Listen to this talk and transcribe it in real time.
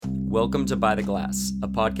Welcome to By the Glass, a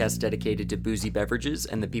podcast dedicated to boozy beverages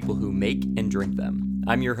and the people who make and drink them.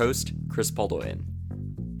 I'm your host, Chris Poldoyan.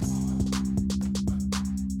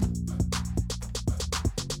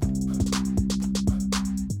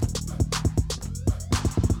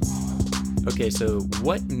 Okay, so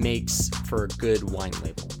what makes for a good wine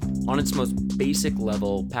label? On its most basic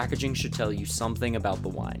level, packaging should tell you something about the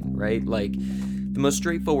wine, right? Like, the most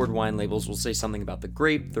straightforward wine labels will say something about the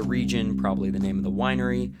grape, the region, probably the name of the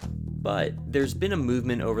winery, but there's been a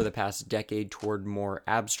movement over the past decade toward more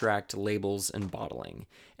abstract labels and bottling.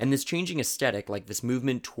 And this changing aesthetic, like this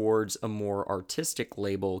movement towards a more artistic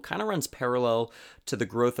label, kind of runs parallel to the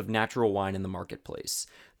growth of natural wine in the marketplace.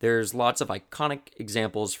 There's lots of iconic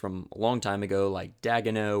examples from a long time ago, like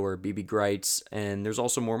Dagenau or BB Greitz, and there's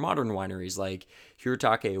also more modern wineries like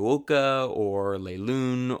Hirotake Uoka or Le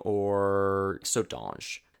Lune or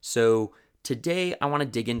Sautange. So today I want to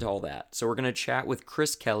dig into all that. So we're going to chat with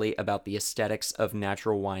Chris Kelly about the aesthetics of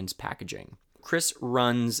natural wines packaging. Chris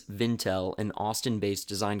runs Vintel, an Austin-based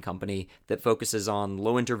design company that focuses on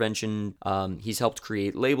low intervention. He's helped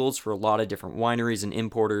create labels for a lot of different wineries and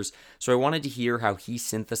importers. So I wanted to hear how he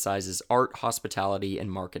synthesizes art, hospitality,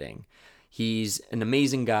 and marketing. He's an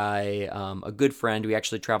amazing guy, a good friend. We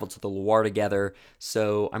actually traveled to the Loire together.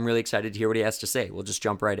 So I'm really excited to hear what he has to say. We'll just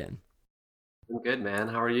jump right in. I'm good, man.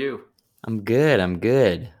 How are you? I'm good. I'm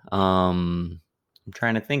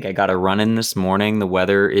trying to think. I got a run in this morning. The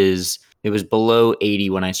weather it was below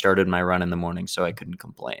 80 when I started my run in the morning, so I couldn't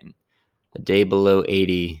complain. A day below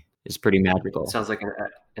 80 is pretty magical. Sounds like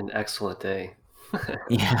an excellent day.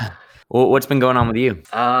 Yeah. Well, what's been going on with you?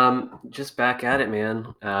 Just back at it,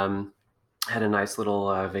 man. Had a nice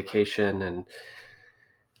little vacation, and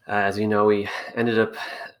as you know, we ended up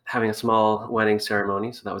having a small wedding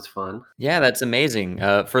ceremony, so that was fun. Yeah, that's amazing.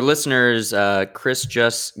 For listeners, Chris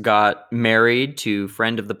just got married to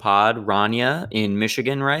friend of the pod, Rania, in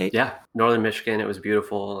Michigan, right? Yeah, northern Michigan. It was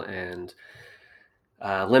beautiful, and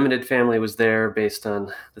limited family was there based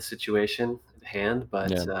on the situation at hand.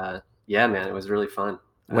 But yeah, man, it was really fun.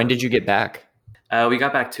 When did you get back? We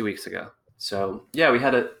got back 2 weeks ago. So yeah, we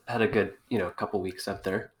had a good couple weeks up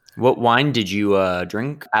there. What wine did you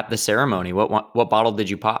drink at the ceremony? What bottle did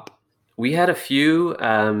you pop? We had a few.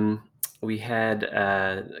 We had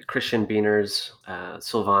Christian Biener's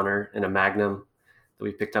Sylvaner in a Magnum that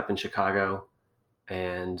we picked up in Chicago,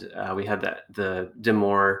 and we had the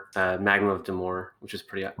D'Amour Magnum of D'Amour, which is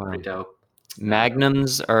pretty dope.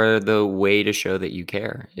 Magnums are the way to show that you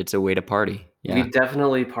care. It's a way to party. Yeah. We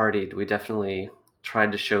definitely partied. We definitely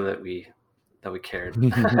tried to show that we cared.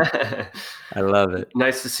 I love it.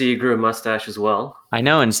 Nice to see you grew a mustache as well. I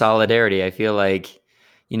know, in solidarity. I feel like,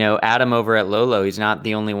 Adam over at Lolo, he's not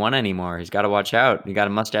the only one anymore. He's got to watch out. You got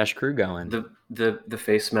a mustache crew going. The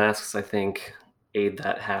face masks, I think, aid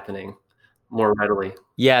that happening more readily.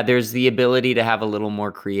 Yeah, there's the ability to have a little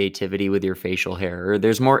more creativity with your facial hair, or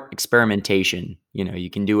there's more experimentation.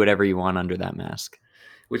 You can do whatever you want under that mask.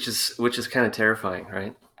 Which is kind of terrifying,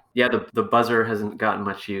 right? Yeah, the buzzer hasn't gotten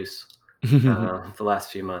much use the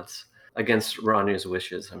last few months against Ranu's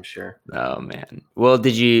wishes, I'm sure. Oh man. Well,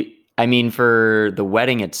 for the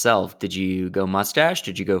wedding itself, did you go mustache?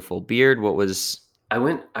 Did you go full beard? What was? I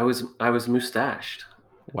was mustached.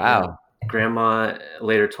 Wow. Grandma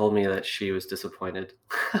later told me that she was disappointed,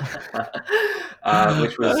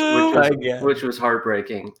 which was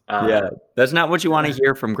heartbreaking. Yeah, that's not what you want to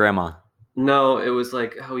hear from grandma. No, it was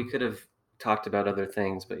like, oh, we could have talked about other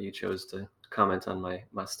things, but you chose to comment on my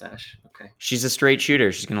mustache. Okay. She's a straight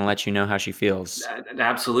shooter. She's going to let you know how she feels.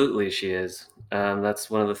 Absolutely, she is. That's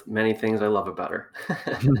one of the many things I love about her.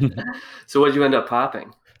 So what did you end up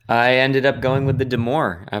popping? I ended up going with the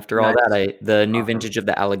D'Amour after all that. The new vintage of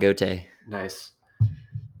the Aligote. Nice.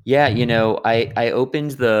 Yeah, I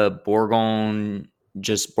opened the Bourgogne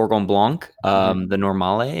Blanc, the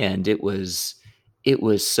Normale, and it was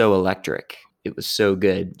so electric. It was so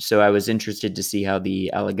good. So I was interested to see how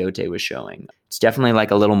the Aligote was showing. It's definitely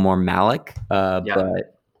like a little more malic, but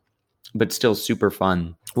still super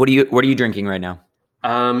fun. What are you drinking right now?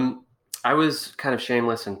 I was kind of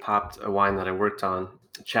shameless and popped a wine that I worked on,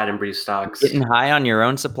 Chad and Bree Stocks. Getting high on your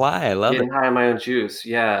own supply. I love it. Getting high on my own juice.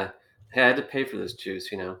 Yeah. Hey, I had to pay for this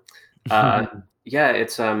juice, Yeah,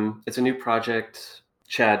 it's a new project.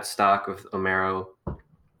 Chad Stock with Omero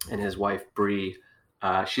and his wife Bree.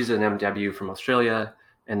 She's an MW from Australia,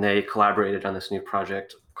 and they collaborated on this new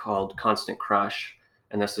project called Constant Crush,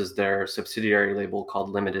 and this is their subsidiary label called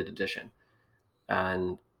Limited Edition.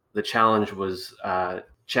 And the challenge was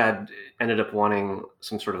Chad ended up wanting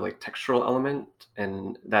some sort of like textural element,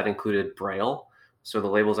 and that included Braille. So the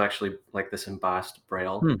label's actually like this embossed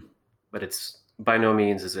Braille, but it's by no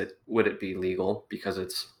means would it be legal, because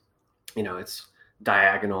it's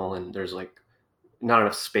diagonal and there's like not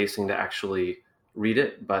enough spacing to actually read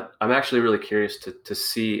it. But I'm actually really curious to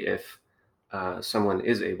see if someone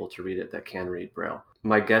is able to read it that can read Braille.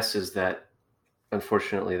 My guess is that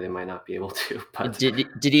unfortunately they might not be able to. But Did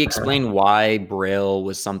he explain why Braille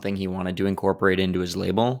was something he wanted to incorporate into his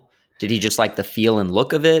label? Did he just like the feel and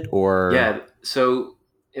look of it, or? yeah, so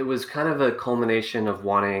it was kind of a culmination of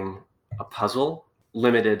wanting a puzzle,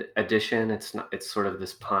 limited edition. It's sort of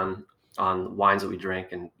this pun on wines that we drink,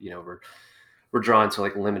 and we're drawn to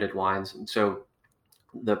like limited wines. And so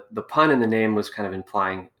the pun in the name was kind of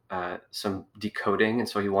implying some decoding, and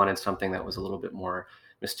so he wanted something that was a little bit more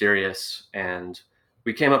mysterious. And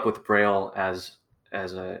we came up with Braille as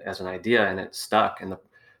an idea, and it stuck. And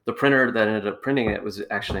the printer that ended up printing it was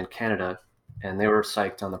actually in Canada, and they were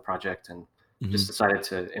psyched on the project and just decided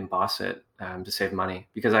to emboss it to save money,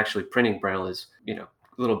 because actually printing Braille is a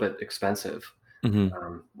little bit expensive.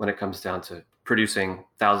 When it comes down to producing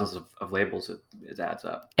thousands of labels, it adds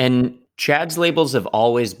up. And Chad's labels have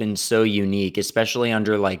always been so unique, especially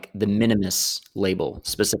under like the Minimus label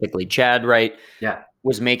specifically. Chad, right? Yeah.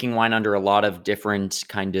 Was making wine under a lot of different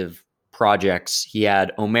kind of projects. He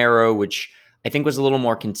had Omero, which I think was a little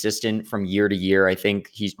more consistent from year to year. I think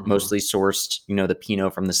he's mostly sourced, the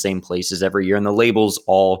Pinot from the same places every year, and the labels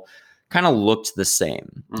all kind of looked the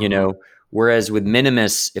same, Whereas with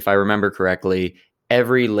Minimus, if I remember correctly,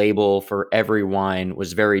 every label for every wine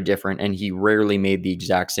was very different, and he rarely made the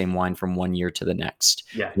exact same wine from one year to the next.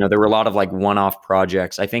 Yeah. There were a lot of like one-off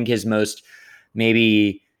projects. I think his most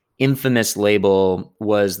maybe infamous label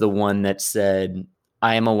was the one that said,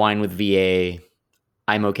 "I am a wine with VA.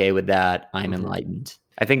 I'm okay with that. I'm enlightened."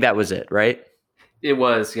 I think that was it, right? It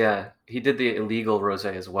was, yeah. He did the illegal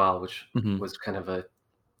rosé as well, which was kind of a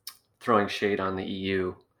throwing shade on the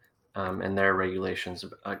EU and their regulations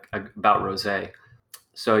about rosé.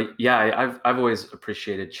 So yeah, I've always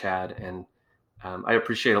appreciated Chad, and I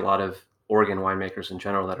appreciate a lot of Oregon winemakers in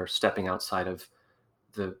general that are stepping outside of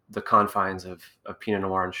the confines of Pinot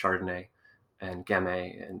Noir and Chardonnay and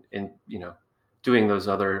Gamay, and doing those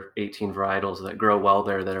other 18 varietals that grow well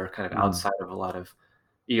there, that are kind of outside of a lot of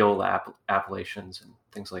Eola appellations and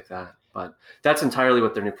things like that. But that's entirely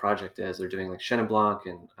what their new project is. They're doing like Chenin Blanc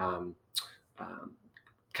and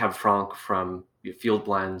Cab Franc from field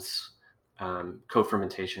blends,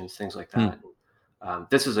 co-fermentations, things like that.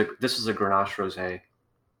 This is a Grenache rosé,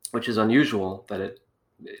 which is unusual that it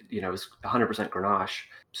is 100% Grenache.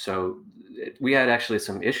 So we had actually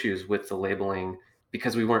some issues with the labeling,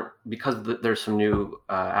 because there's some new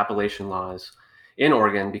appellation laws in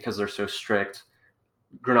Oregon, because they're so strict.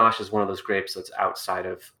 Grenache is one of those grapes that's outside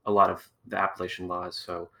of a lot of the appellation laws.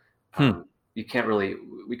 So we couldn't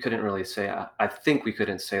really say, I think we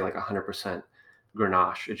couldn't say like 100%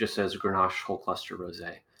 Grenache. It just says Grenache whole cluster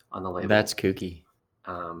rosé on the label. That's kooky.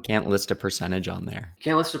 Can't list a percentage on there.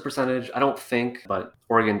 Can't list a percentage, I don't think, but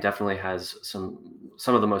Oregon definitely has some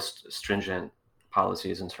of the most stringent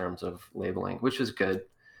policies in terms of labeling, which is good.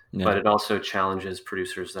 Yeah. But it also challenges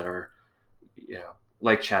producers that are,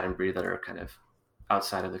 like Chad and Brie, that are kind of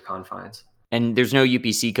outside of the confines. And there's no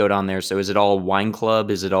UPC code on there, so is it all Wine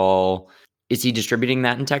Club? Is he distributing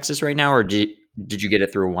that in Texas right now, or did you get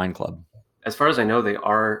it through a wine club? As far as I know, they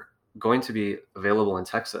are going to be available in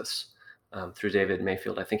Texas through David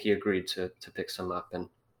Mayfield. I think he agreed to pick some up. And,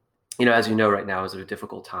 as you know, right now is a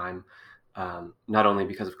difficult time, not only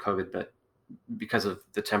because of COVID, but because of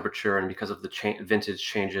the temperature and because of the vintage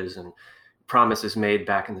changes and promises made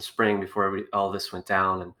back in the spring before all this went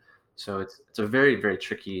down. And so it's a very, very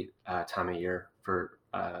tricky time of year for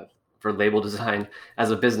label design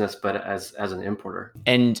as a business, but as an importer.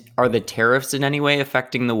 And are the tariffs in any way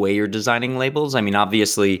affecting the way you're designing labels? I mean,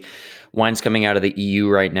 obviously, wines coming out of the EU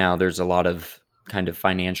right now, there's a lot of kind of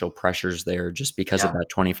financial pressures there just because of that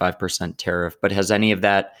 25% tariff. But has any of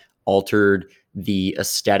that altered the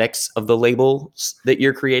aesthetics of the labels that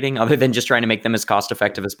you're creating, other than just trying to make them as cost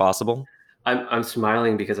effective as possible? I'm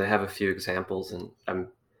smiling because I have a few examples, and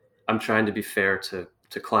I'm trying to be fair to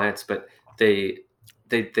clients, but they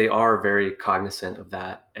are very cognizant of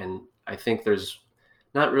that. And I think there's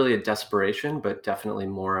not really a desperation, but definitely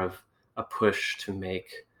more of a push to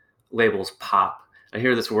make labels pop. I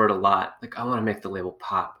hear this word a lot, like, I want to make the label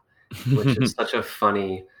pop, which is such a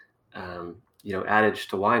funny, adage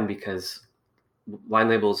to wine, because wine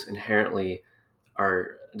labels inherently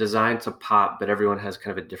are designed to pop, but everyone has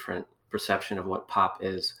kind of a different perception of what pop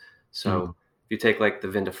is. So if you take like the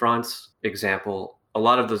Vin de France example, a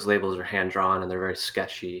lot of those labels are hand drawn and they're very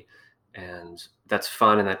sketchy, and that's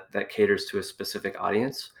fun, and that caters to a specific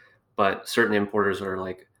audience. But certain importers are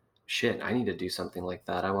like shit, I need to do something like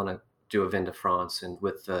that. I want to do a vin de France, and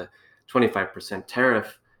with the 25%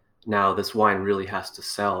 tariff, now this wine really has to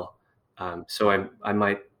sell. So I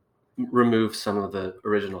might remove some of the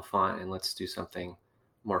original font and let's do something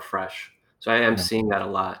more fresh. So I am Yeah. seeing that a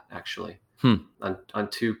lot, actually, Hmm. on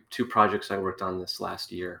two projects I worked on this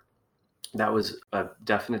last year. That was a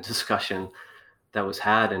definite discussion that was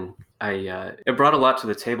had, and it brought a lot to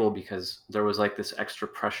the table because there was like this extra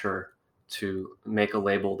pressure to make a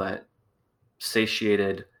label that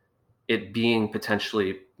satiated it being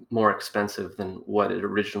potentially more expensive than what it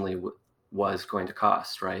originally was going to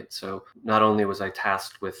cost, right? So not only was I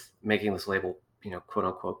tasked with making this label, quote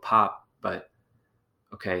unquote pop, but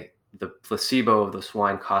okay, the placebo of this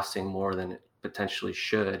wine costing more than it potentially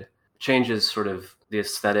should changes sort of the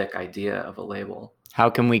aesthetic idea of a label. How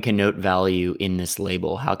can we connote value in this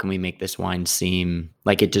label? How can we make this wine seem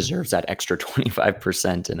like it deserves that extra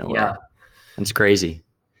 25% in a way? Yeah, That's crazy.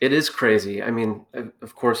 it is crazy. I mean,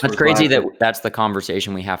 of course, That's we're glad crazy that that that's the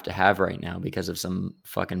conversation we have to have right now because of some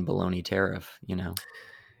fucking baloney tariff,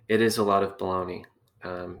 it is a lot of baloney,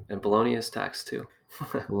 and baloney is taxed too.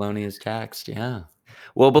 Baloney is taxed, yeah.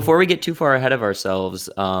 Well, before we get too far ahead of ourselves,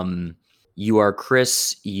 you are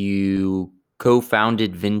Chris. You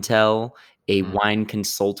co-founded Vintel, a Mm. wine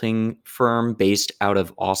consulting firm based out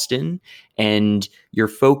of Austin, and your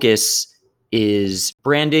focus is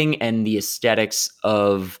branding and the aesthetics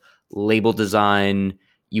of label design.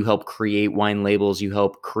 You help create wine labels. You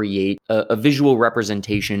help create a visual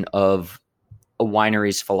representation of a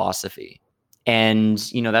winery's philosophy. And,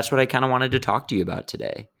 that's what I kind of wanted to talk to you about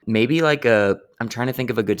today. Maybe I'm trying to think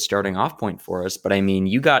of a good starting off point for us, but I mean,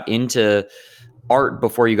 you got into art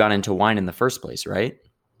before you got into wine in the first place, right?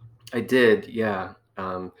 I did, yeah.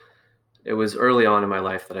 It was early on in my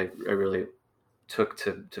life that I really took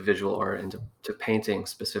to visual art and to painting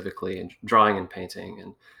specifically, and drawing and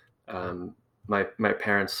painting. And my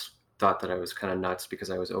parents thought that I was kind of nuts because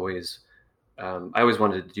I always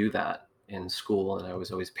wanted to do that in school, and I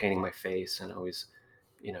was always painting my face and always,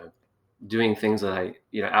 you know, doing things that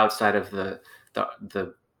outside of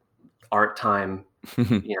the art time,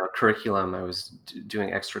 curriculum. I was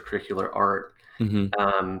doing extracurricular art, Hmm.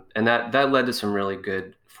 and that led to some really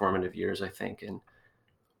good formative years, I think. And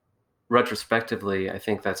retrospectively, I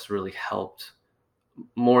think that's really helped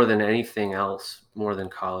more than anything else, more than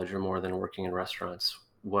college or more than working in restaurants,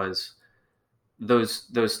 was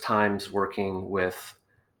those times working with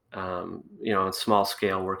on small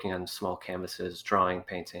scale, working on small canvases, drawing,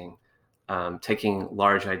 painting, taking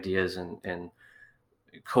large ideas and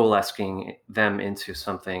coalescing them into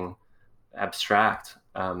something abstract.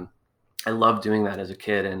 I loved doing that as a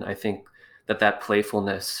kid, and I think that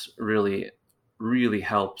playfulness really, really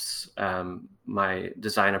helps my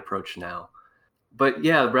design approach now. But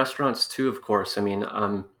yeah, restaurants too, of course. I mean,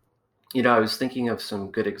 I was thinking of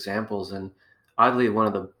some good examples, and oddly,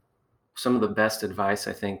 some of the best advice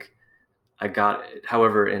I think I got,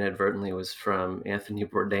 however inadvertently, was from Anthony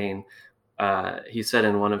Bourdain. He said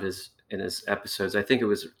in one of his episodes, I think it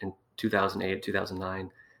was in 2008,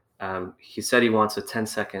 2009, he said he wants a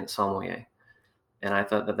 10-second sommelier. And I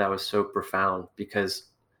thought that was so profound because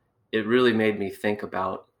it really made me think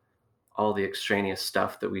about all the extraneous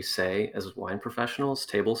stuff that we say as wine professionals,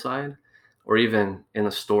 tableside, or even in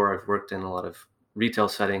the store. I've worked in a lot of retail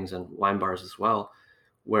settings and wine bars as well,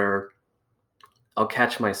 where I'll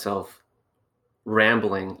catch myself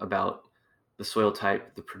rambling about the soil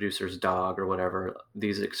type, the producer's dog, or whatever,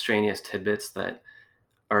 these extraneous tidbits that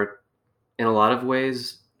are in a lot of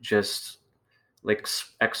ways just like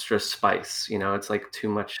extra spice. It's like too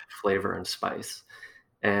much flavor and spice.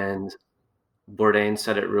 And Bourdain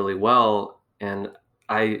said it really well. And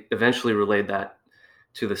I eventually relayed that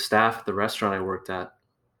to the staff at the restaurant I worked at,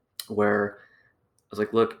 where I was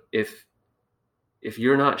like, look, if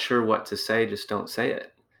you're not sure what to say, just don't say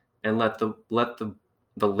it, and let the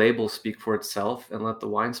label speak for itself, and let the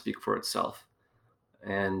wine speak for itself.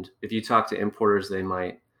 And if you talk to importers, they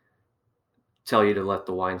might tell you to let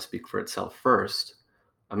the wine speak for itself first.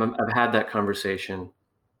 I've had that conversation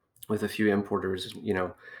with a few importers.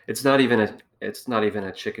 It's not even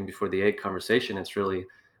a chicken before the egg conversation. It's really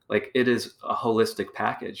like, it is a holistic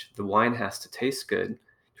package. The wine has to taste good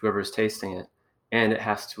to whoever's tasting it, and it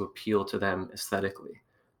has to appeal to them aesthetically.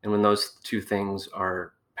 And when those two things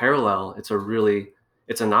are parallel, it's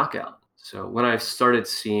a knockout. So when I started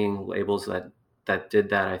seeing labels that did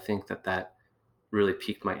that, I think that really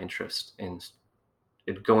piqued my interest in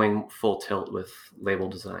it going full tilt with label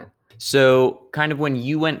design. So, kind of when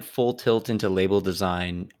you went full tilt into label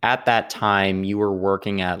design, at that time you were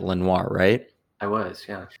working at Lenoir, right? I was,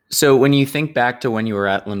 yeah. So, when you think back to when you were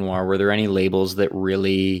at Lenoir, were there any labels that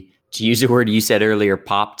really To use a word you said earlier,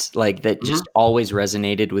 popped, like that Hmm. just always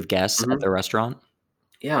resonated with guests at Hmm. the restaurant?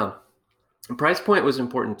 Yeah. And price point was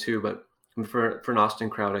important too, but for an Austin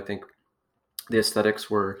crowd, I think the aesthetics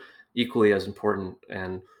were equally as important.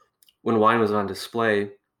 And when wine was on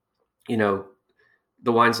display, you know,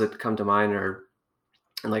 the wines that come to mind are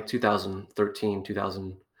in like 2013,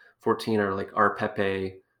 2014 are like Our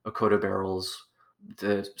Pepe, Okota Barrels,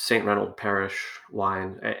 the St. Reynold Parish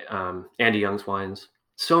wine, Andy Young's wines.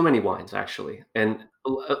 So many wines, actually. And,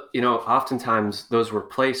 oftentimes those were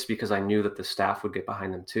placed because I knew that the staff would get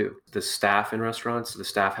behind them too. The staff in restaurants, the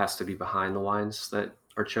staff has to be behind the wines that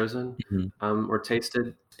are chosen Mhm. or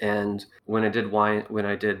tasted. And when I did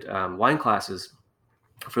wine classes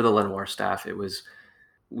for the Lenoir staff, it was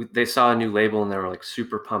they saw a new label and they were like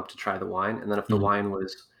super pumped to try the wine. And then if the Mhm. wine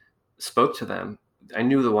was spoke to them, I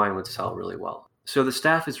knew the wine would sell really well. So the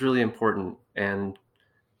staff is really important, and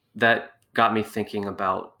that got me thinking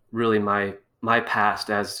about really my past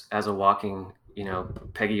as a walking,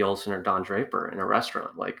 Peggy Olson or Don Draper in a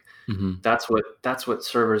restaurant. Like Mhm. that's what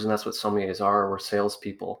servers and that's what sommeliers are. We're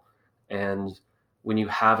salespeople, and when you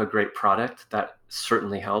have a great product, that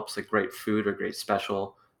certainly helps. Like great food, a great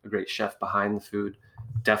special, a great chef behind the food,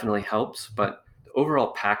 definitely helps. But the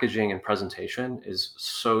overall packaging and presentation is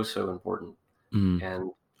so important. Mhm.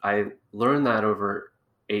 And I learned that over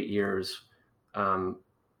 8 years, um,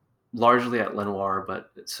 largely at Lenoir,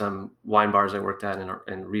 but some wine bars I worked at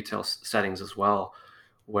in retail settings as well,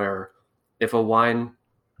 where if a wine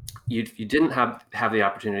you didn't have the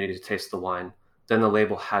opportunity to taste the wine, then the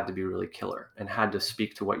label had to be really killer and had to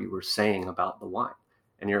speak to what you were saying about the wine,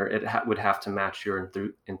 and would have to match your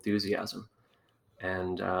enthusiasm.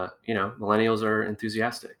 And millennials are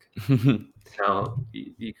enthusiastic, so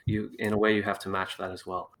you in a way you have to match that as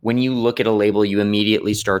well. When you look at a label, you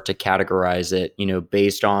immediately start to categorize it,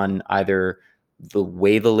 based on either the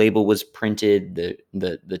way the label was printed,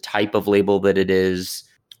 the type of label that it is.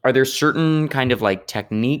 Are there certain kind of like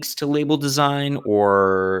techniques to label design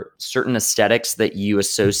or certain aesthetics that you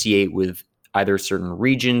associate with either certain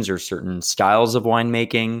regions or certain styles of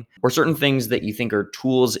winemaking, or certain things that you think are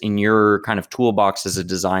tools in your kind of toolbox as a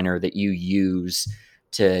designer that you use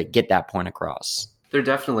to get that point across? There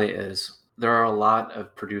definitely is. There are a lot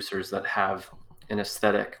of producers that have an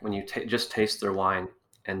aesthetic when you just taste their wine,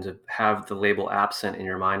 and to have the label absent in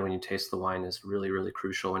your mind when you taste the wine is really, really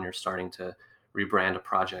crucial when you're starting to rebrand a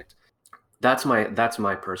project. That's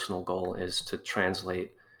my personal goal, is to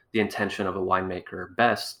translate the intention of a winemaker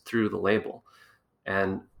best through the label.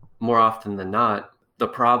 And more often than not, the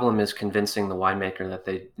problem is convincing the winemaker that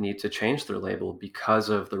they need to change their label because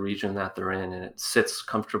of the region that they're in, and it sits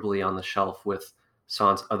comfortably on the shelf with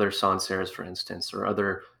other Sancerres, for instance, or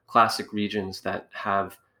other classic regions that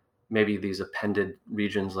have maybe these appended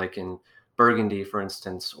regions, like in Burgundy, for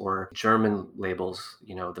instance, or German labels.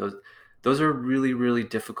 Those are really, really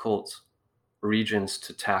difficult regions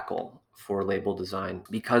to tackle for label design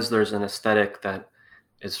because there's an aesthetic that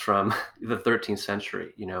is from the 13th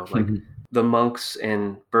century. Like the monks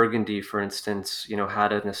in Burgundy, for instance,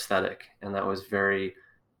 had an aesthetic, and that was very,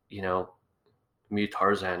 you know, me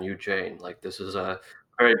Tarzan, you Jane. Like this is a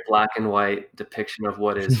very black and white depiction of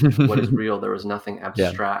what is real. There was nothing Yeah.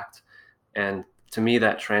 abstract, and to me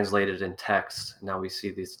that translated in text. Now we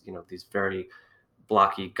see these very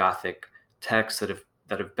blocky Gothic texts that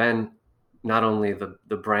have been not only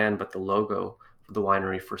the brand but the logo for the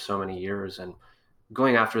winery for so many years. And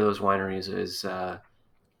going after those wineries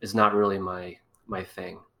is not really my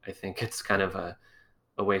thing. I think it's kind of a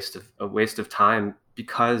waste of time,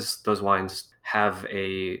 because those wines have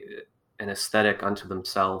an aesthetic unto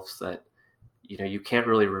themselves that you can't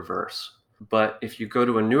really reverse. But if you go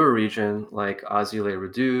to a newer region like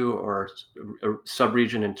Azilé-Rideau, or a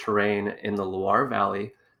subregion in Touraine in the Loire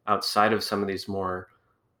Valley, outside of some of these more,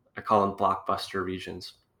 I call them blockbuster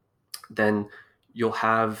regions, then you'll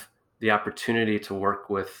have the opportunity to work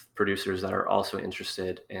with producers that are also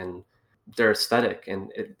interested in their aesthetic.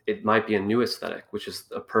 And it might be a new aesthetic, which is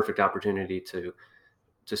a perfect opportunity to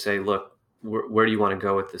say, look, where do you want to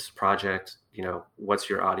go with this project? What's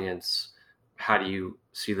your audience? How do you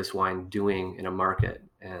see this wine doing in a market?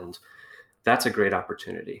 And that's a great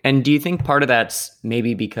opportunity. And do you think part of that's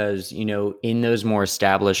maybe because, in those more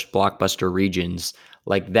established blockbuster regions,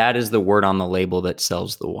 like that is the word on the label that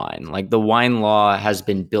sells the wine? Like the wine law has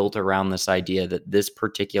been built around this idea that this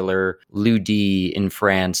particular Ludi in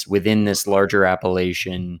France within this larger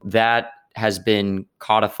appellation, that has been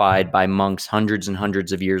codified by monks hundreds and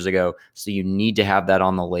hundreds of years ago. So you need to have that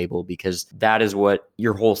on the label because that is what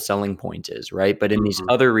your whole selling point is, right? But in these Mhm.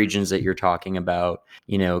 other regions that you're talking about,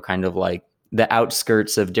 kind of like the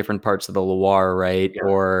outskirts of different parts of the Loire, right? Yeah.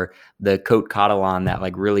 Or the Côte Catalan, that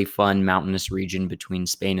like really fun mountainous region between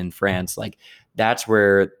Spain and France. Like that's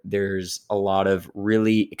where there's a lot of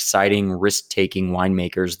really exciting risk-taking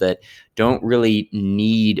winemakers that don't really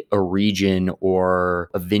need a region or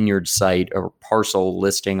a vineyard site or parcel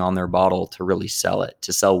listing on their bottle to really sell it,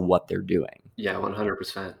 to sell what they're doing. Yeah,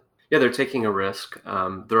 100%. Yeah, they're taking a risk.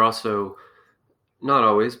 They're also not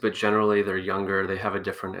always, but generally they're younger. They have a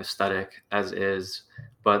different aesthetic as is,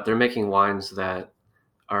 but they're making wines that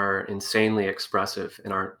are insanely expressive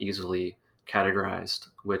and aren't easily categorized,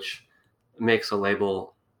 which makes a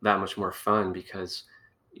label that much more fun because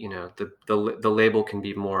the label can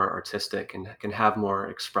be more artistic and can have more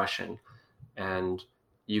expression, and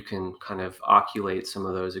you can kind of oculate some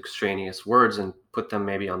of those extraneous words and put them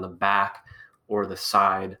maybe on the back or the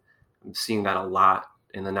side. I'm seeing that a lot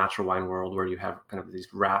in the natural wine world where you have kind of these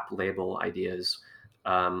wrap label ideas.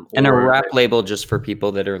 And a wrap label, just for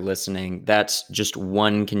people that are listening, that's just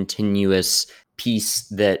one continuous piece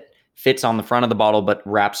that fits on the front of the bottle but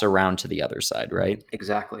wraps around to the other side, right?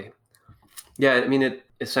 Exactly. Yeah, I mean, it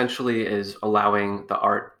essentially is allowing the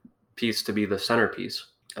art piece to be the centerpiece,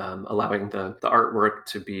 allowing the artwork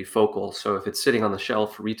to be focal. So if it's sitting on the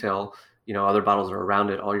shelf retail, other bottles are around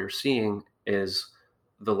it, all you're seeing is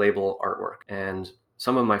the label artwork. And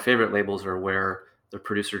some of my favorite labels are where the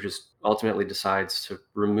producer just ultimately decides to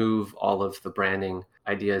remove all of the branding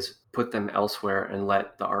ideas, put them elsewhere, and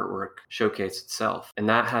let the artwork showcase itself. And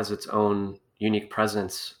that has its own unique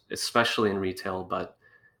presence, especially in retail. But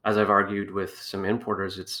as I've argued with some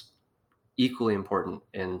importers, it's equally important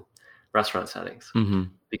in restaurant settings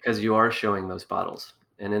because you are showing those bottles.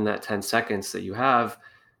 And in that 10 seconds that you have,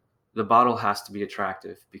 the bottle has to be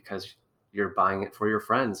attractive because you're buying it for your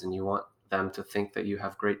friends and you want them to think that you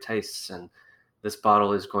have great tastes. And this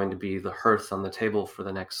bottle is going to be the hearth on the table for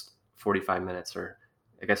the next 45 minutes, or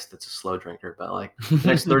I guess that's a slow drinker, but like the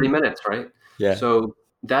next 30 minutes, right? Yeah. So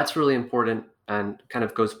that's really important and kind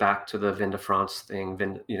of goes back to the Vin de France thing,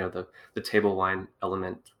 the table wine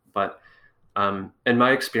element. But in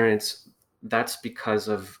my experience, that's because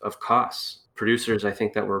of costs. Producers, I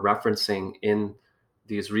think, that we're referencing in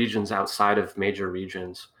these regions outside of major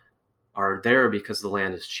regions are there because the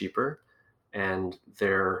land is cheaper and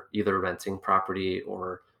they're either renting property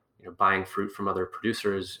or buying fruit from other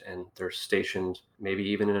producers, and they're stationed maybe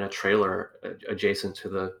even in a trailer adjacent to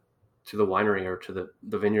the winery or to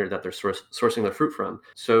the vineyard that they're sourcing their fruit from.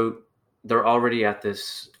 So they're already at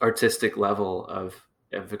this artistic level of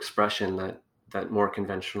expression that more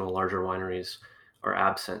conventional larger wineries are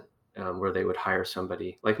absent, where they would hire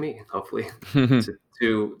somebody like me, hopefully,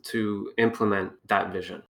 to implement that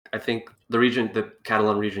vision. I think the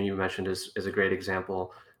Catalan region you mentioned is a great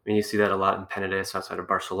example. I mean, you see that a lot in Penedès outside of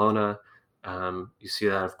Barcelona. You see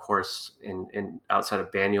that, of course, in outside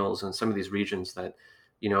of Banyuls and some of these regions that,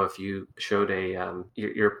 if you showed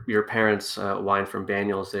your parents wine from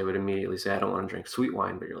Banyuls, they would immediately say, "I don't want to drink sweet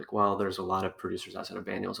wine." But you're like, well, there's a lot of producers outside of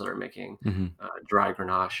Banyuls that are making dry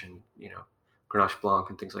Grenache and Grenache Blanc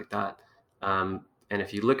and things like that. And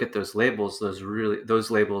if you look at those labels,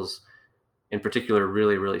 those labels in particular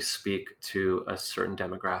really, really speak to a certain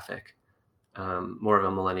demographic, more of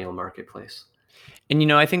a millennial marketplace.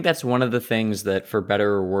 And, I think that's one of the things that, for better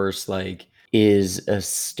or worse, like is a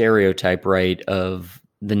stereotype, right, of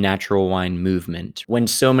the natural wine movement. When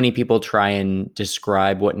so many people try and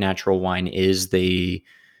describe what natural wine is, they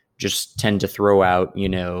just tend to throw out,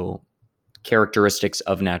 characteristics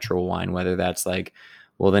of natural wine, whether that's like,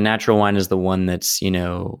 well, the natural wine is the one that's,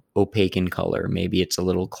 opaque in color. Maybe it's a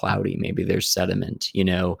little cloudy. Maybe there's sediment,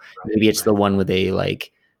 maybe it's the one with a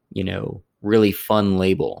like, really fun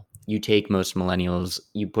label. You take most millennials,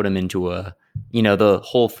 you put them into the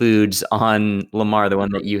Whole Foods on Lamar, the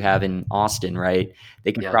one that you have in Austin, right?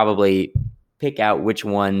 They can probably pick out which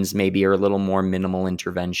ones maybe are a little more minimal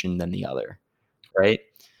intervention than the other, right?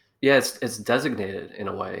 Yeah, it's designated in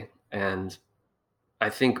a way. And I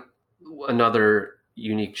think another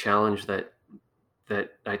unique challenge that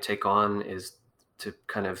I take on is to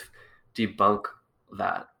kind of debunk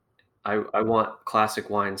that. I want classic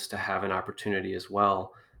wines to have an opportunity as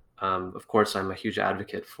well. Of course, I'm a huge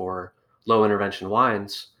advocate for low intervention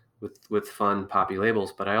wines with fun poppy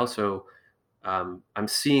labels, but I also I'm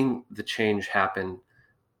seeing the change happen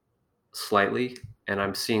slightly, and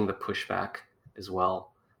I'm seeing the pushback as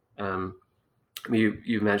well.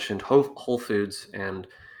 You mentioned Whole Foods, and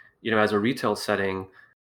as a retail setting,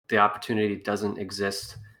 the opportunity doesn't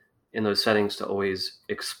exist in those settings to always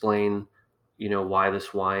explain why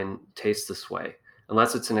this wine tastes this way,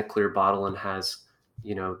 unless it's in a clear bottle and has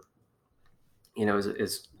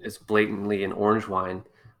is blatantly an orange wine.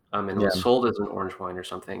 and Yeah. was sold as an orange wine or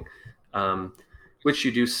something, um, which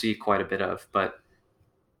you do see quite a bit of. But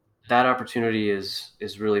that opportunity is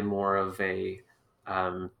really more of a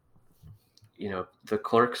um, the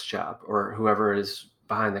clerk's job or whoever is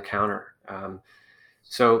behind the counter.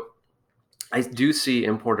 So I do see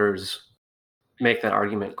importers make that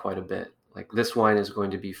argument quite a bit. Like this wine is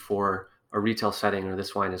going to be for a retail setting, or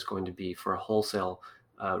this wine is going to be for a wholesale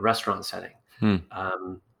restaurant setting. Hmm.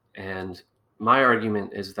 And my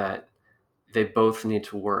argument is that they both need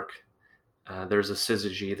to work. There's a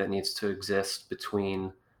syzygy that needs to exist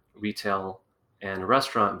between retail and a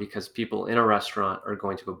restaurant because people in a restaurant are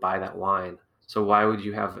going to go buy that wine. So why would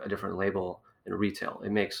you have a different label in retail?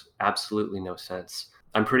 It makes absolutely no sense.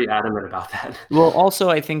 I'm pretty adamant about that. Well, also,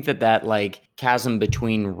 I think that like chasm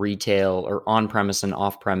between retail or on premise and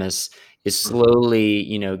off premise is slowly,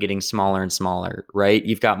 getting smaller and smaller, right?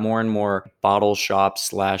 You've got more and more bottle shop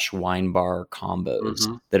 / wine bar combos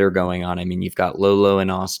Mm-hmm. that are going on. I mean, you've got Lolo in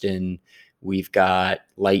Austin, we've got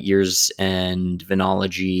Light Years and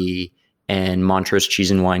Vinology and Montrose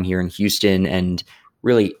Cheese and Wine here in Houston, and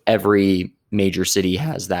really every major city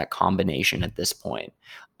has that combination at this point.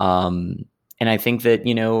 And I think that,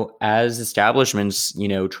 as establishments,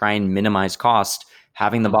 try and minimize cost,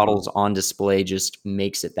 having the Mm-hmm. bottles on display just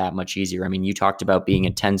makes it that much easier. I mean, you talked about being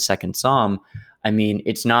a 10-second somm. I mean,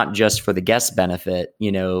 it's not just for the guest benefit,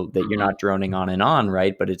 that Mm-hmm. you're not droning on and on,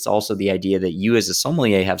 right? But it's also the idea that you as a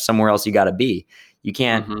sommelier have somewhere else you got to be. You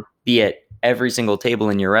can't Mm-hmm. be at every single table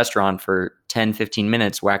in your restaurant for 10, 15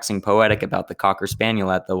 minutes waxing poetic about the Cocker Spaniel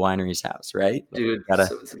at the winery's house, right? Dude, Gotta.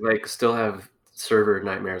 so, like still have server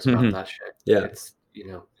nightmares about that shit. Yeah.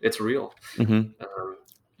 It's real. Mm-hmm.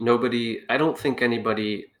 I don't think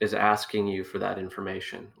anybody is asking you for that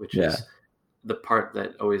information, which Yeah. is the part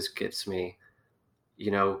that always gets me. You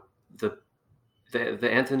know, the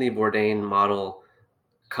the Anthony Bourdain model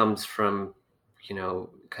comes from,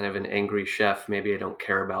 kind of an angry chef, maybe I don't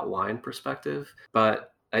care about wine perspective,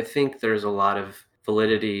 but I think there's a lot of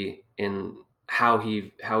validity in how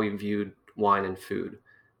he viewed wine and food,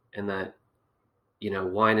 and that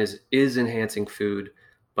wine is enhancing food,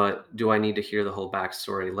 but do I need to hear the whole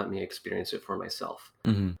backstory? Let me experience it for myself.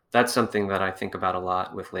 Mm-hmm. That's something that I think about a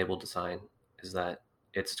lot with label design, is that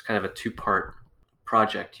it's kind of a two-part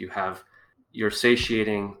project. You're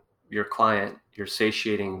satiating your client, you're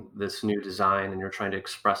satiating this new design, and you're trying to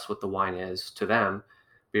express what the wine is to them,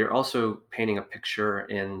 but you're also painting a picture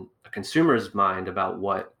in a consumer's mind about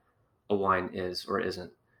what a wine is or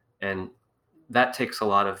isn't. And that takes a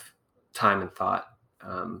lot of time and thought.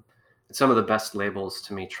 And some of the best labels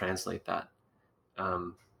to me translate that.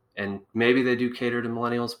 And maybe they do cater to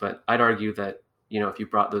millennials, but I'd argue that, if you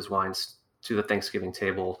brought those wines to the Thanksgiving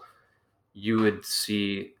table, you would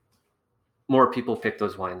see more people pick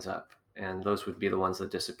those wines up, and those would be the ones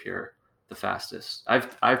that disappear the fastest.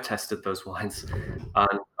 I've tested those wines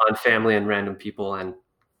on family and random people, and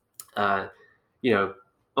uh, you know,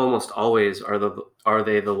 almost always are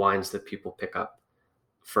they the wines that people pick up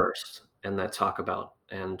first and that talk about,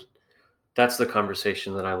 and that's the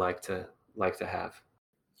conversation that I like to have.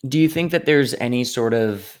 Do you think that there's any sort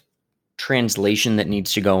of translation that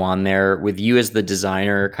needs to go on there with you as the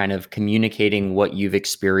designer kind of communicating what you've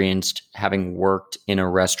experienced having worked in a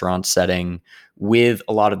restaurant setting with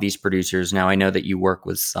a lot of these producers? Now, I know that you work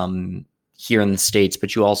with some here in the States,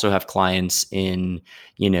 but you also have clients in,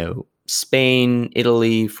 Spain,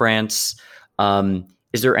 Italy, France.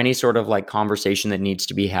 Is there any sort of like conversation that needs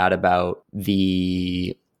to be had about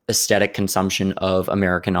the aesthetic consumption of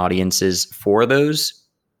American audiences for those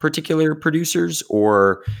particular producers,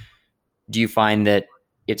 or do you find that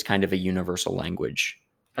it's kind of a universal language?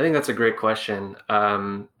 I think that's a great question.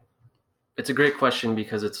 It's a great question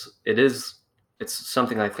because it's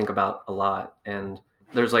something I think about a lot, and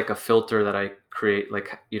there's like a filter that I create,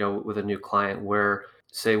 like with a new client, where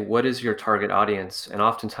say, what is your target audience? And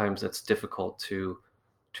oftentimes that's difficult to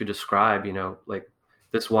describe. Like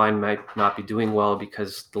this wine might not be doing well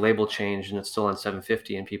because the label changed and it's still on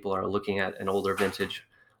 750, and people are looking at an older vintage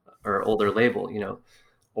or older label.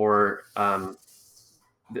 Or I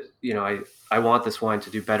want this wine to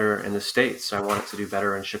do better in the States. I want it to do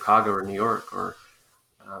better in Chicago or New York or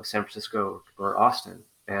San Francisco or Austin.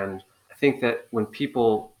 And I think that when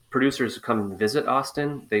producers come and visit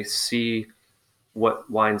Austin, they see what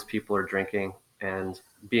wines people are drinking. And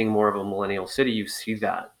being more of a millennial city, you see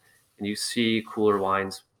that. And you see cooler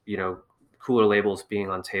wines, cooler labels being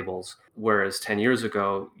on tables. Whereas 10 years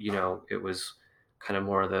ago, it was kind of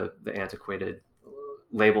more of the antiquated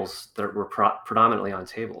labels that were predominantly on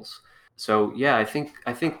tables. So yeah, I think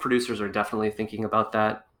producers are definitely thinking about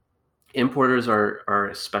that. Importers are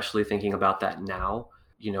especially thinking about that now.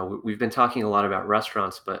 we've been talking a lot about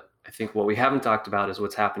restaurants, but I think what we haven't talked about is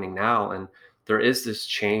what's happening now. And there is this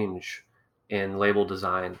change in label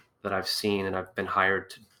design that I've seen and I've been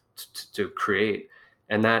hired to create.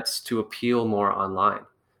 And that's to appeal more online,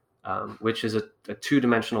 which is a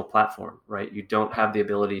two-dimensional platform, right? You don't have the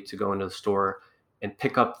ability to go into the store and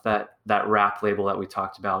pick up that wrap label that we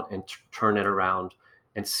talked about and turn it around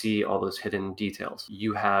and see all those hidden details.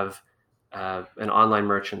 You have an online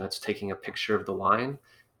merchant that's taking a picture of the wine,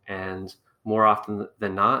 and more often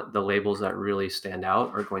than not, the labels that really stand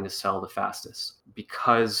out are going to sell the fastest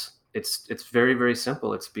because it's very, very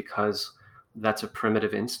simple. It's because that's a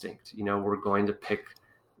primitive instinct. We're going to pick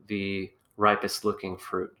the ripest looking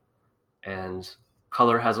fruit, and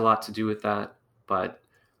color has a lot to do with that, but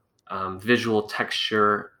visual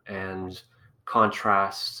texture and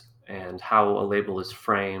contrast and how a label is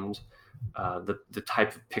framed, the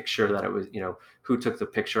type of picture that it was, who took the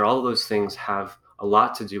picture, all of those things have a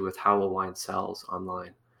lot to do with how a wine sells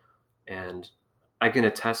online. And I can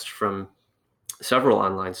attest from several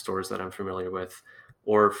online stores that I'm familiar with,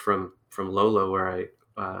 or from Lolo, where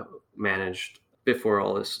I managed before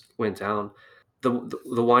all this went down. The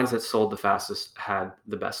wines that sold the fastest had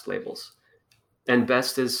the best labels. And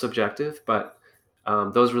best is subjective, but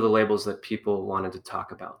those were the labels that people wanted to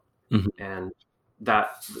talk about. Mhm. And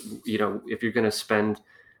that, if you're going to spend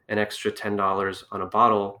an extra $10 on a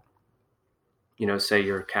bottle, say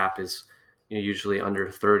your cap is usually under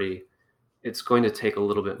 30, it's going to take a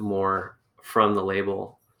little bit more from the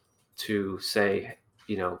label to say,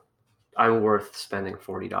 I'm worth spending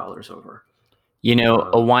 $40 over.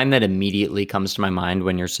 A wine that immediately comes to my mind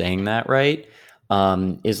when you're saying that, right,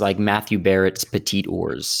 is like Matthew Barrett's Petit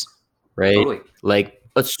Ours, right? Totally. Like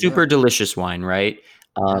a super delicious wine, right?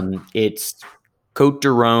 It's Côte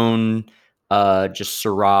de Rhone, just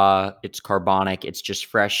Syrah. It's carbonic. It's just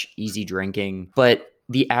fresh, easy drinking. But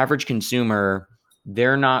the average consumer,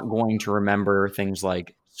 they're not going to remember things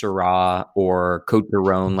like Syrah or Côte de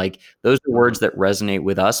Rhone. Like those are words that resonate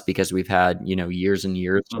with us because we've had, years and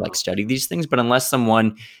years to like study these things. But unless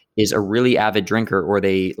someone is a really avid drinker or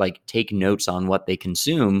they like take notes on what they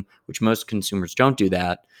consume, which most consumers don't do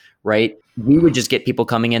that, right? We would just get people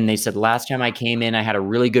coming in. They said, last time I came in, I had a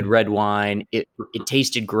really good red wine. It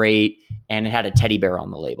tasted great. And it had a teddy bear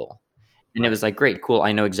on the label. And it was like, great, cool.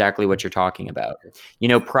 I know exactly what you're talking about.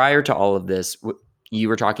 Prior to all of this, you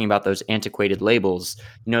were talking about those antiquated labels.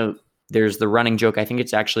 There's the running joke. I think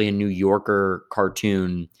it's actually a New Yorker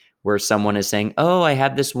cartoon where someone is saying, oh, I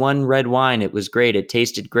had this one red wine. It was great. It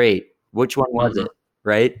tasted great. Which one was it?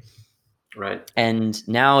 Right. Right. And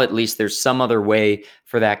now at least there's some other way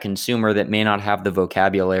for that consumer that may not have the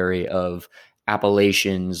vocabulary of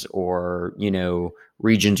appellations or,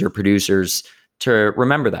 regions or producers to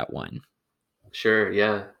remember that wine. Sure.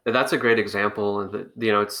 Yeah. That's a great example.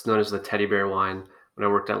 It's known as the teddy bear wine when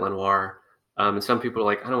I worked at Lenoir. And some people are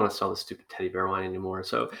like, I don't want to sell this stupid teddy bear wine anymore.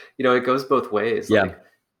 So, it goes both ways. Yeah. Like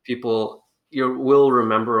people, will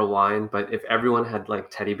remember a wine, but if everyone had like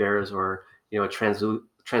teddy bears or,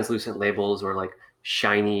 translucent labels or like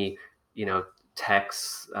shiny,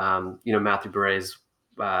 texts, Matthew Barrett's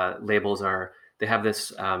labels they have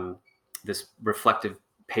this, this reflective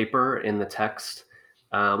paper in the text,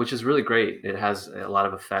 which is really great. It has a lot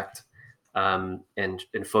of effect and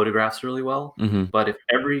photographs really well. Mm-hmm. But if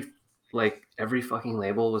every fucking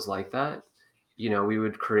label was like that, we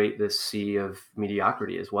would create this sea of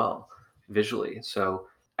mediocrity as well visually. So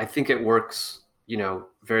I think it works,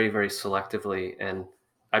 very, very selectively. And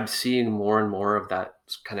I'm seeing more and more of that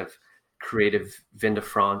kind of creative Vin de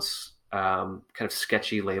France kind of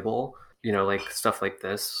sketchy label, like stuff like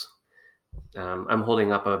this. I'm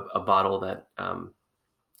holding up a bottle that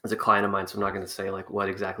is a client of mine, so I'm not going to say like what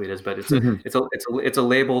exactly it is, but it's a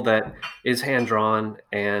label that is hand drawn,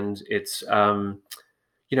 and it's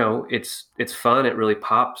it's fun. It really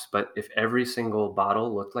pops. But if every single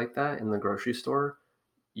bottle looked like that in the grocery store,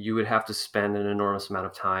 you would have to spend an enormous amount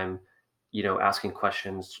of time, asking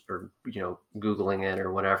questions or Googling it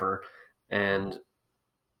or whatever. And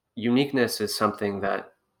uniqueness is something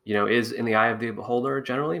that is in the eye of the beholder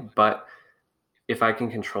generally, but if I can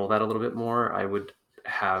control that a little bit more, I would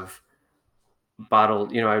have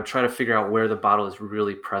bottled, I would try to figure out where the bottle is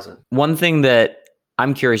really present. One thing that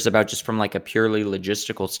I'm curious about just from like a purely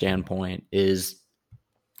logistical standpoint is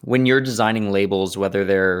when you're designing labels, whether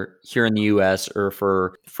they're here in the US or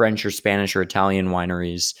for French or Spanish or Italian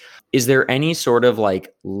wineries, is there any sort of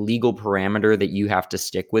like legal parameter that you have to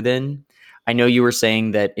stick within? I know you were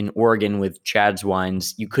saying that in Oregon with Chad's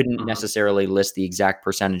wines, you couldn't necessarily list the exact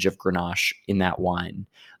percentage of Grenache in that wine.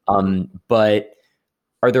 But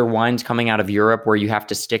are there wines coming out of Europe where you have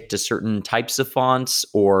to stick to certain types of fonts,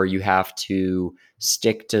 or you have to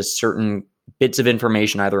stick to certain bits of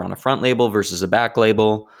information either on a front label versus a back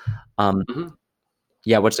label? Um, Mhm.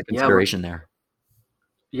 yeah, what's the Yeah, well, consideration there?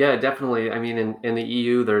 yeah, definitely. I mean, in the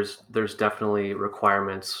EU, there's definitely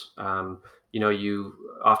requirements. You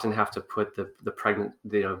often have to put the pregnant,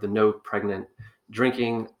 the no pregnant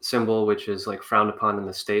drinking symbol, which is like frowned upon in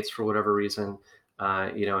the States for whatever reason.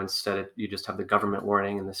 Instead you just have the government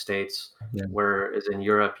warning in the States, Yeah. whereas in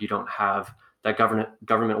Europe you don't have that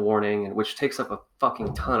government warning, and which takes up a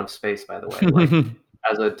fucking ton of space, by the way. Like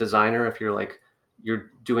as a designer, if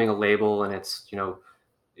you're doing a label and it's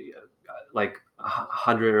like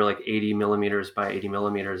 100 or like 80 millimeters by 80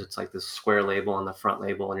 millimeters, it's like this square label on the front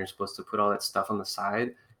label, and you're supposed to put all that stuff on the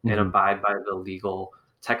side and Mhm. abide by the legal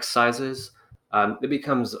text sizes. It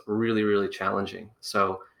becomes really, really challenging.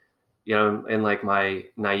 So, in like my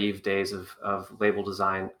naive days of label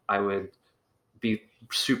design, I would be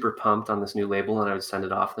super pumped on this new label and I would send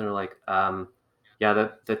it off and they're like, yeah,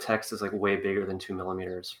 the text is like way bigger than 2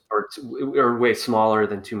 millimeters, or way smaller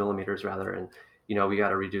than 2 millimeters rather. And, we got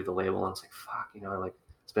to redo the label. And it's like, fuck, I like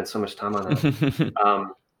spent so much time on that.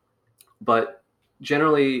 Um, but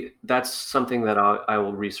generally that's something that I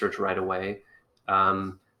will research right away.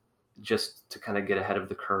 Um, just to kind of get ahead of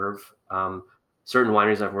the curve. Certain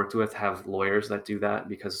wineries I've worked with have lawyers that do that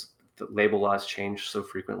because the label laws change so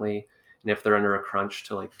frequently, and if they're under a crunch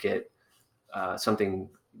to like get something,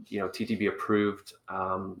 TTB approved,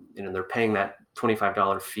 they're paying that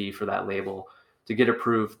 $25 fee for that label to get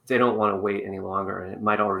approved. They don't want to wait any longer, and it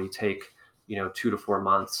might already take 2 to 4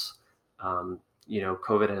 months.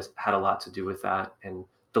 COVID has had a lot to do with that and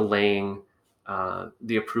delaying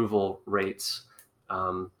the approval rates.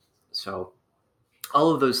 Um, so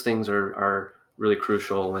all of those things are really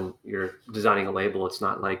crucial when you're designing a label. It's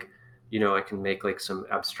not like, I can make like some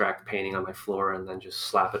abstract painting on my floor and then just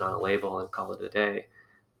slap it on a label and call it a day.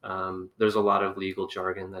 There's a lot of legal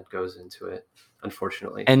jargon that goes into it,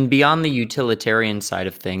 unfortunately. And beyond the utilitarian side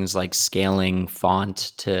of things, like scaling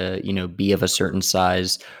font to, be of a certain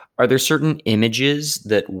size, are there certain images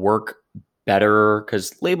that work better?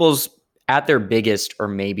 Because labels at their biggest are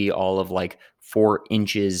maybe all of like 4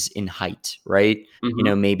 inches in height, right?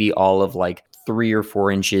 Hmm. Maybe all of like 3 or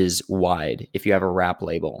 4 inches wide if you have a wrap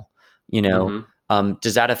label. You know, Hmm.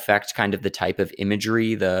 does that affect kind of the type of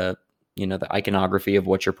imagery, the iconography of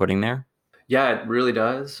what you're putting there? Yeah, it really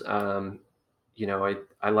does.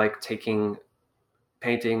 I like taking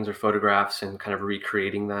paintings or photographs and kind of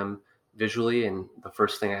recreating them visually. And the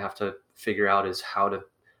first thing I have to figure out is how to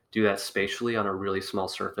do that spatially on a really small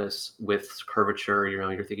surface with curvature.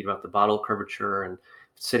 You're thinking about the bottle curvature and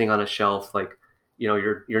sitting on a shelf, like,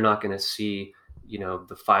 you're not going to see,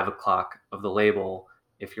 the 5 o'clock of the label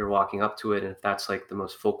if you're walking up to it. And if that's like the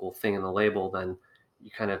most focal thing in the label, then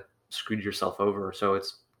you kind of screwed yourself over. So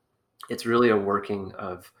it's really a working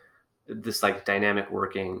of this like dynamic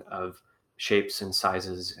working of shapes and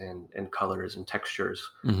sizes and colors and textures,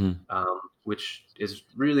 Hmm. which is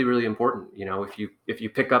really, really important. If you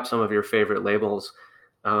pick up some of your favorite labels,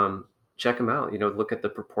 um, check them out. Look at the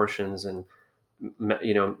proportions and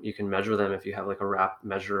you can measure them if you have like a wrap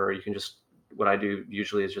measure, or you can just, what I do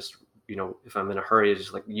usually is just, if I'm in a hurry, is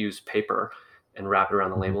just like use paper and wrap it around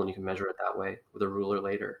the Hmm. label, and you can measure it that way with a ruler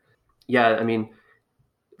later. Yeah, I mean,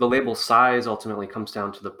 the label size ultimately comes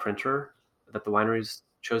down to the printer that the winery's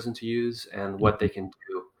chosen to use and what they can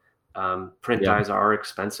do. Print Yeah. dyes are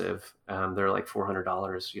expensive. They're like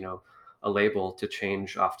 $400, a label to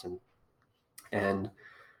change often. And,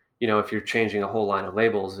 if you're changing a whole line of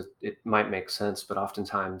labels, it might make sense, but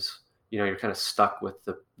oftentimes, you're kind of stuck with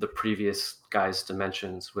the previous guy's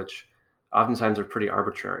dimensions, which oftentimes are pretty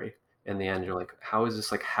arbitrary. In the end, you're like, how is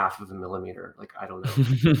this like half of a millimeter? Like, I don't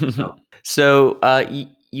know. So, So,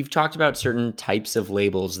 you've talked about certain types of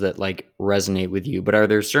labels that like resonate with you, but are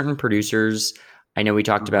there certain producers? I know we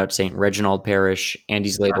talked mhm, about St. Reginald Parish.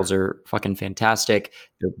 Andy's yeah. labels are fucking fantastic.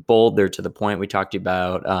 They're bold. They're to the point. We talked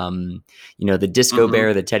about, the Disco Mhm.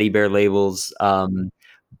 Bear, the teddy bear labels.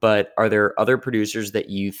 But are there other producers that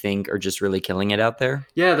you think are just really killing it out there?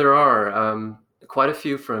 Yeah, there are quite a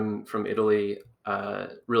few from Italy.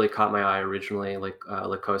 Really caught my eye originally, like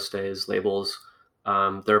Lacoste's labels.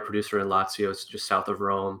 They're a producer in Lazio, it's just south of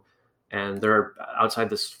Rome, and they're outside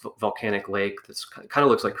this volcanic lake that's kind of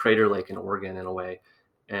looks like Crater Lake in Oregon in a way.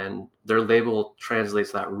 And their label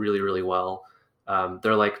translates that really, really well.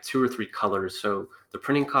 They're like 2 or 3 colors, so the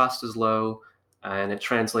printing cost is low, and it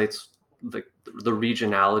translates the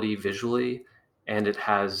regionality visually, and it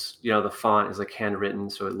has, the font is like handwritten,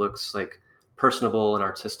 so it looks like personable and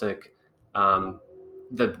artistic. um,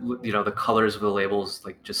 the colors of the labels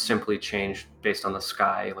like just simply change based on the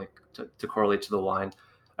sky, like to correlate to the wine.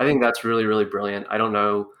 I think that's really, really brilliant. I don't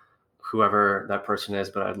know whoever that person is,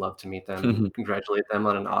 but I'd love to meet them and congratulate them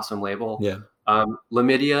on an awesome label. Yeah.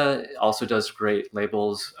 Lamidia also does great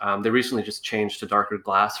labels. They recently just changed to darker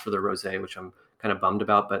glass for their rosé, which I'm kind of bummed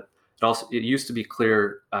about. But it used to be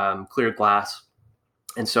clear glass,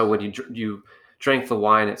 and so when you drank the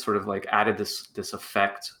wine, it sort of like added this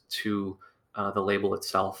effect to the label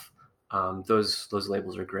itself. Those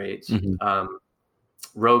labels are great.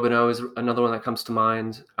 Robino is another one that comes to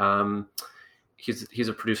mind. He's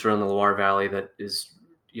a producer in the Loire Valley that is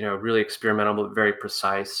really experimental but very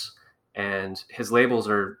precise, and his labels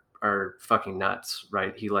are fucking nuts,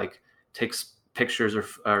 right? He like takes pictures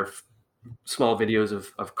or small videos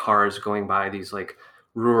of cars going by these like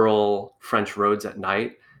rural French roads at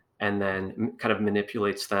night, and then kind of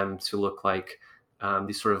manipulates them to look like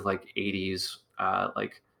these sort of like 80s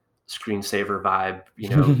like screensaver vibe,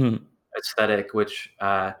 aesthetic, which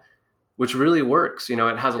really works.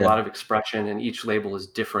 It has a lot of expression, and each label is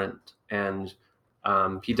different, and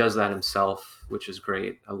he does that himself, which is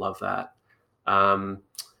great. I love that.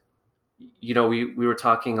 We were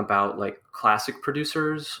talking about like classic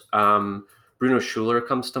producers. Bruno Schuller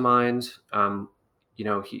comes to mind.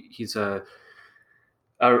 He's a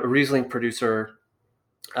Riesling producer,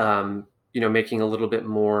 making a little bit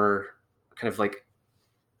more kind of like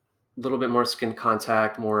a little bit more skin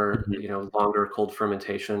contact, more, longer cold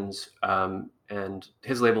fermentations. And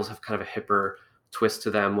his labels have kind of a hipper twist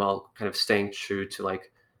to them while kind of staying true to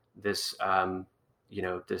like this,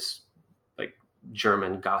 this like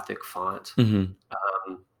German Gothic font.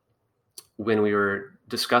 When we were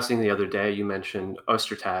discussing the other day, you mentioned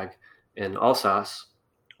Ostertag in Alsace.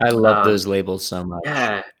 I love those labels so much.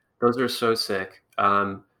 Yeah, those are so sick.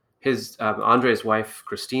 His Andre's wife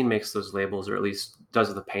Christine makes those labels, or at least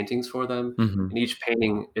does the paintings for them. And each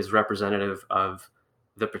painting is representative of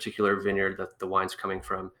the particular vineyard that the wine's coming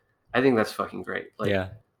from. I think that's fucking great. Like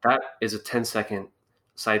that is a 10-second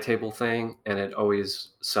side table thing, and it always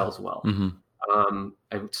sells well.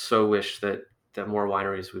 I so wish that more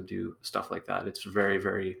wineries would do stuff like that. It's very,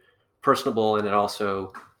 very personable, and it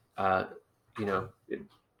also, it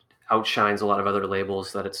outshines a lot of other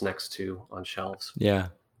labels that it's next to on shelves. Yeah.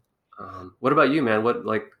 What about you, man?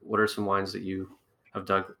 What are some wines that you have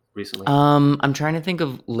dug recently? I'm trying to think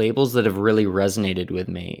of labels that have really resonated with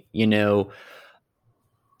me.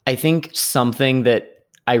 I think something that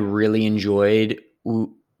I really enjoyed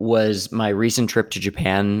was my recent trip to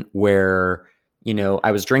Japan, where,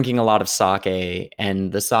 I was drinking a lot of sake,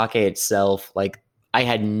 and the sake itself, like, I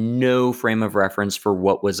had no frame of reference for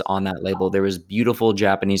what was on that label. There was beautiful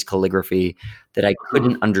Japanese calligraphy that I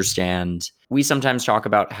couldn't understand. We sometimes talk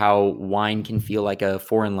about how wine can feel like a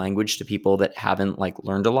foreign language to people that haven't like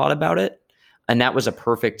learned a lot about it. And that was a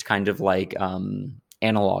perfect kind of like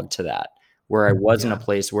analog to that, where I was in a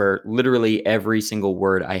place where literally every single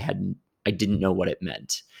word I didn't know what it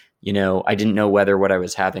meant. I didn't know whether what I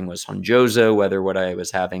was having was Honjozo, whether what I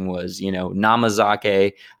was having was,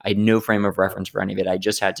 Namazake. I had no frame of reference for any of it. I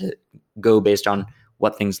just had to go based on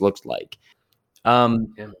what things looked like.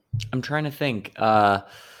 I'm trying to think,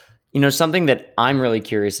 something that I'm really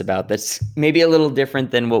curious about that's maybe a little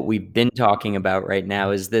different than what we've been talking about right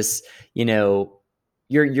now is this,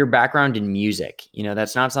 your background in music.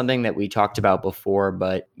 That's not something that we talked about before,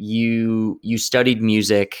 but you studied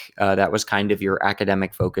music. That was kind of your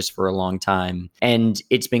academic focus for a long time. And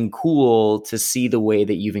it's been cool to see the way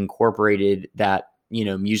that you've incorporated that,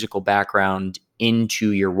 musical background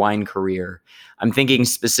into your wine career. I'm thinking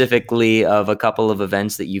specifically of a couple of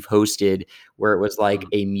events that you've hosted where it was like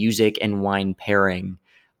a music and wine pairing.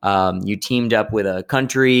 You teamed up with a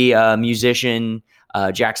country musician,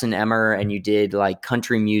 Jackson Emmer, and you did like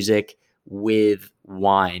country music with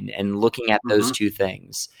wine and looking at those two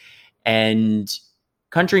things. And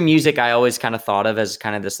country music, I always kind of thought of as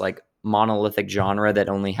kind of this like monolithic genre that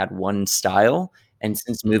only had one style. And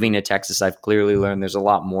since moving to Texas, I've clearly learned there's a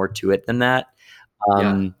lot more to it than that.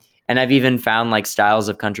 And I've even found like styles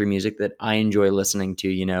of country music that I enjoy listening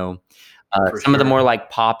to, some of the more like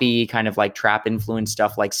poppy kind of like trap influenced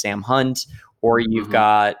stuff like Sam Hunt, or you've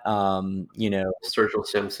got, Sturgill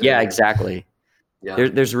Simpson. Yeah, exactly. Yeah.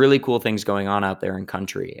 There's really cool things going on out there in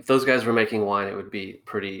country. If those guys were making wine, it would be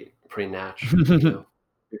pretty natural,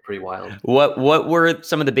 be pretty wild. What were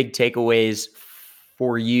some of the big takeaways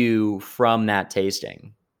for you from that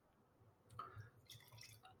tasting?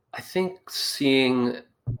 I think seeing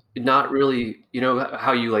not really,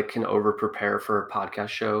 how you like can over prepare for a podcast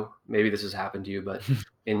show. Maybe this has happened to you, but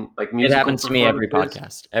in like musical, it happens to me every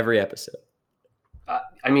podcast, every episode.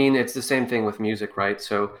 I mean, it's the same thing with music, right?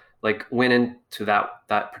 So like went into that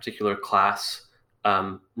particular class,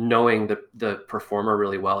 knowing the performer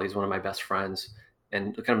really well. He's one of my best friends,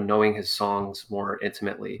 and kind of knowing his songs more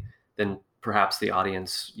intimately than perhaps the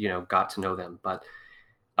audience, got to know them. But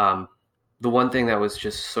um, the one thing that was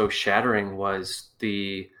just so shattering was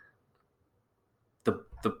the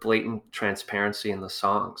blatant transparency in the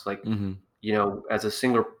songs. Like, Hmm. as a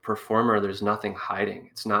singer performer, there's nothing hiding.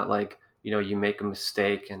 It's not like, you make a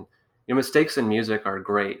mistake, and mistakes in music are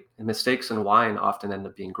great, and mistakes in wine often end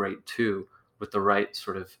up being great too, with the right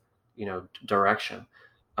sort of, direction.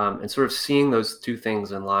 And sort of seeing those two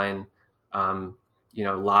things in line,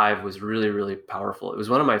 live was really, really powerful. It was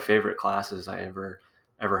one of my favorite classes I ever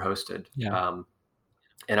hosted. Yeah.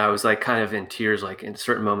 And I was like kind of in tears, like in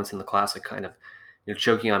certain moments in the class, like kind of,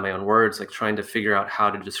 choking on my own words, like trying to figure out how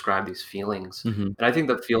to describe these feelings. Hmm. And I think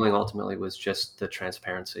the feeling ultimately was just the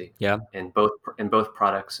transparency Yeah. in both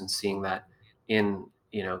products, and seeing that in,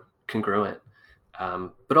 congruent,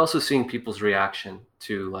 but also seeing people's reaction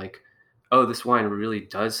to like, oh, this wine really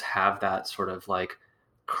does have that sort of like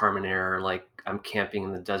Carmenere, like I'm camping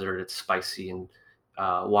in the desert, it's spicy and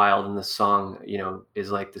wild, and the song, is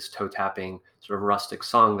like this toe tapping sort of rustic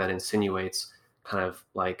song that insinuates kind of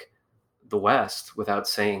like the West without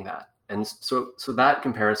saying that. And so that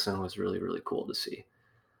comparison was really, really cool to see.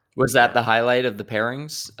 Was that Yeah. the highlight of the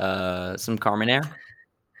pairings? Some Carmenere?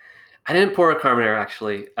 I didn't pour a Carmenere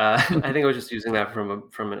actually. I think I was just using that from a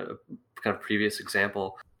kind of previous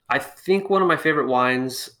example. I think one of my favorite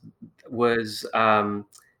wines was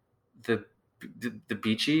the, the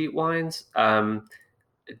beachy wines,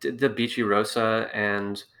 the beachy rosa,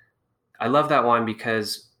 and I love that wine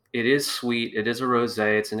because it is sweet. It is a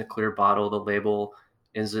rosé. It's in a clear bottle. The label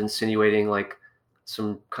is insinuating like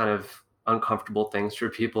some kind of uncomfortable things for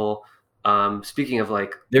people. Speaking of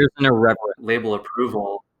like There's an irreverent. label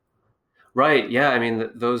approval, right? Yeah, I mean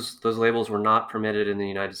those labels were not permitted in the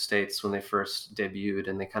United States when they first debuted,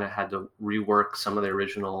 and they kind of had to rework some of the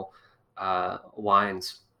original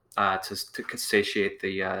wines to satiate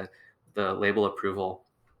the label approval.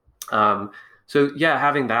 Um, so yeah,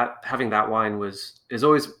 having that wine is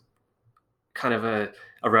always kind of a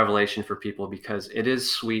revelation for people, because it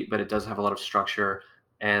is sweet, but it does have a lot of structure,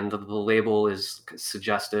 and the label is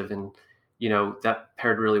suggestive, and that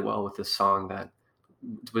paired really well with this song that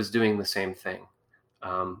was doing the same thing.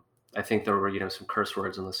 Um, I think there were some curse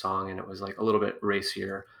words in the song, and it was like a little bit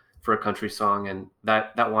racier for a country song, and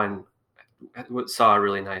that wine saw a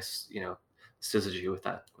really nice syzygy with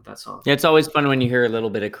that song. Yeah, it's always fun when you hear a little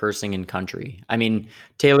bit of cursing in country. I mean,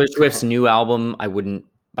 Taylor Swift's new album, I wouldn't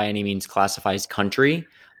by any means classify as country,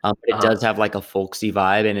 but it Uh-huh. does have like a folksy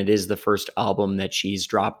vibe, and it is the first album that she's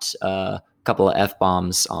dropped a couple of F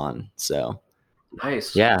bombs on. So,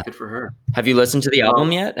 Nice, yeah. good for her. Have you listened to the album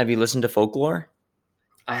Well, yet? Have you listened to Folklore?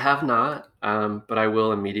 I have not, but I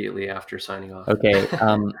will immediately after signing off. Okay.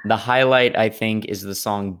 The highlight, I think, is the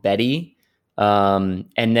song Betty, and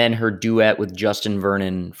then her duet with Justin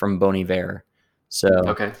Vernon from Bon Iver. So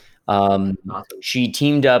Okay, um, awesome. she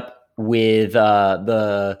teamed up with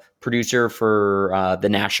the producer for The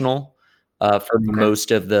National for Okay,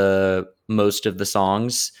 most of the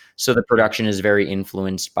songs. So the production is very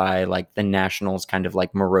influenced by like The National's kind of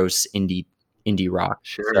like morose indie rock.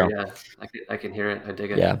 sure, So yeah, I can hear it. I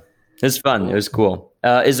dig it. yeah, it was fun. It Cool. was cool.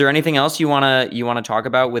 Is there anything else you wanna talk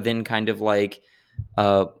about within kind of like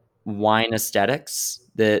uh, wine aesthetics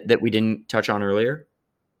that we didn't touch on earlier?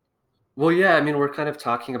 Well, yeah, I mean, we're kind of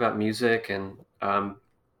talking about music, and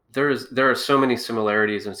there are so many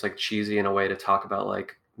similarities, and it's like cheesy in a way to talk about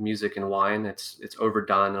like music and wine. It's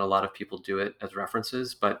overdone, and a lot of people do it as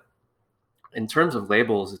references. But in terms of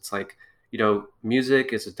labels, it's like,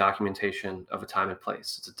 music is a documentation of a time and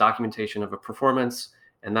place. It's a documentation of a performance,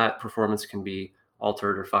 and that performance can be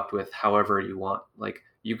altered or fucked with however you want. Like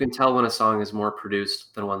you can tell when a song is more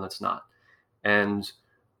produced than one that's not. And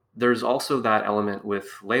there's also that element with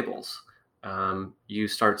labels. You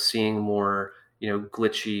start seeing more,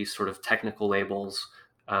 glitchy sort of technical labels,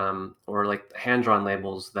 or like hand-drawn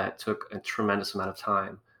labels that took a tremendous amount of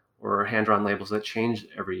time, or hand-drawn labels that change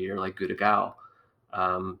every year, like Gouda Gal,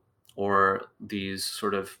 um, or these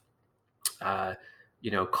sort of, uh,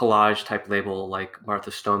 collage type label like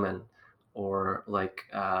Martha Stoneman, or like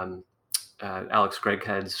Alex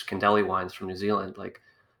Greghead's Candeli wines from New Zealand. Like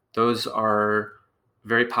those are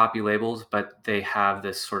very poppy labels, but they have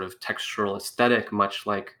this sort of textural aesthetic, much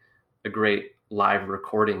like a great live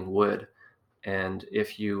recording would. And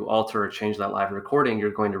if you alter or change that live recording, you're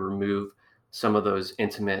going to remove some of those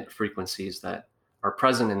intimate frequencies that are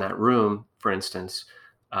present in that room, for instance,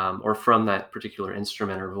 or from that particular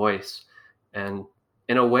instrument or voice. And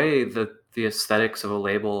in a way, the aesthetics of a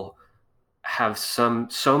label have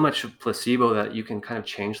so much of placebo that you can kind of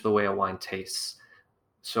change the way a wine tastes.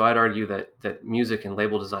 So I'd argue that music and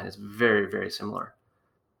label design is very, very similar.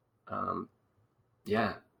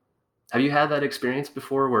 Yeah. Have you had that experience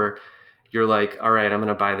before where you're like, all right, I'm going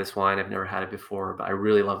to buy this wine. I've never had it before, but I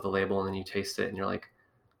really love the label. And then you taste it and you're like,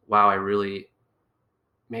 wow, I really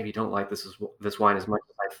maybe don't like this wine as much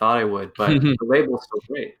as I thought I would, but the label is so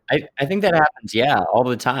great. I think that happens, yeah, all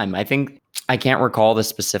the time. I think I can't recall the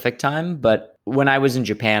specific time, but when I was in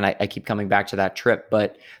Japan, I keep coming back to that trip,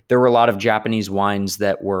 but there were a lot of Japanese wines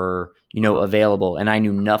that were, available, and I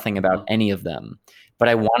knew nothing about any of them. But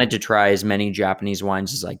I wanted to try as many Japanese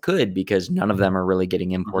wines as I could because none of them are really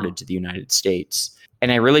getting imported to the United States.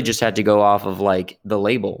 And I really just had to go off of like the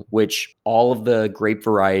label, which all of the grape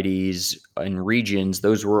varieties and regions,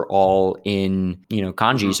 those were all in,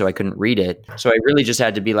 kanji, so I couldn't read it. So I really just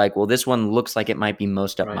had to be like, well, this one looks like it might be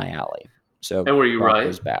most up my alley. So and were you right?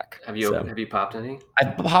 Those back. Have you popped any?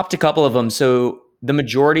 I've popped a couple of them. So the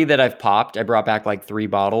majority that I've popped, I brought back like 3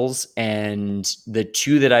 bottles, and the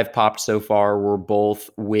 2 that I've popped so far were both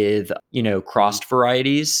with, crossed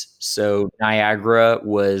varieties. So Niagara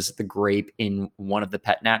was the grape in one of the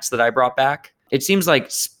pet nats that I brought back. It seems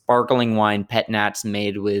like sparkling wine pet nats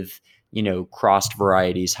made with, crossed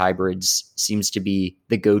varieties, hybrids seems to be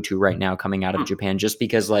the go-to right now coming out of Japan, just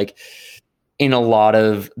because like in a lot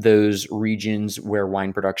of those regions where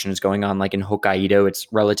wine production is going on, like in Hokkaido, it's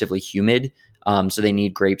relatively humid. So they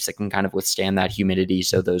need grapes that can kind of withstand that humidity.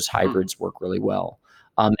 So those hybrids work really well.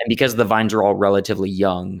 And because the vines are all relatively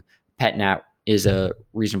young, pet nat is a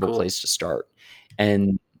reasonable place to start.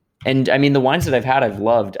 And I mean, the wines that I've had, I've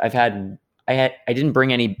loved. I didn't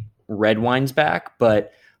bring any red wines back,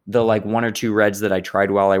 but the like 1 or 2 reds that I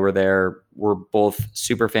tried while I were there were both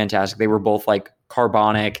super fantastic. They were both like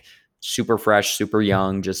carbonic, super fresh, super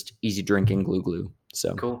young, just easy drinking, glue.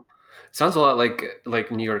 So cool. Sounds a lot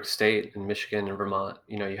like New York State and Michigan and Vermont.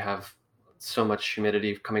 You have so much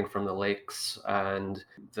humidity coming from the lakes, and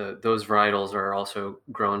those varietals are also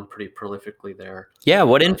grown pretty prolifically there. Yeah.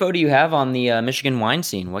 What info do you have on the Michigan wine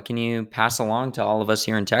scene? What can you pass along to all of us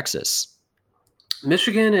here in Texas?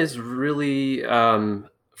 Michigan is really,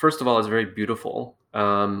 first of all, it's very beautiful.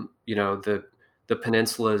 The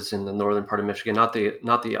peninsulas in the northern part of Michigan, not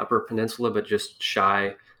the upper peninsula, but just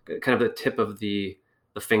shy, kind of the tip of the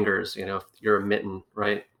fingers, if you're a mitten,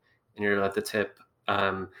 right? And you're at the tip.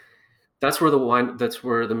 That's where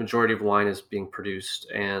the majority of wine is being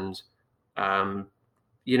produced. And, I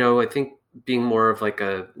think being more of like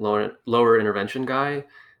a lower intervention guy,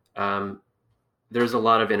 there's a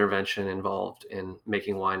lot of intervention involved in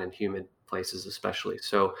making wine in humid places, especially.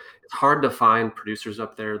 So it's hard to find producers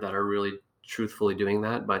up there that are really truthfully doing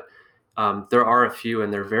that. But there are a few,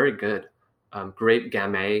 and they're very good. Great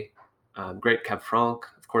Gamay, great Cab Franc,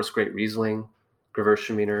 of course, great Riesling,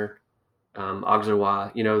 Gewürztraminer,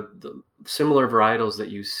 Auxerrois, the similar varietals that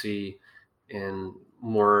you see in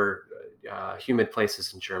more humid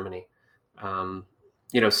places in Germany.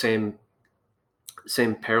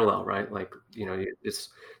 Same parallel, right? Like, it's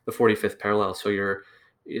the 45th parallel. So you're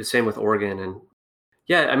same with Oregon. And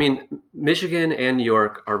yeah, I mean, Michigan and New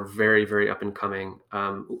York are very, very up and coming.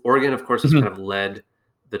 Oregon, of course, has kind of led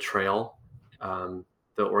the trail,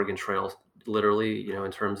 the Oregon Trail, literally,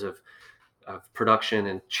 in terms of production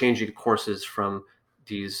and changing courses from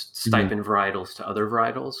these stipend varietals to other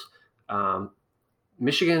varietals.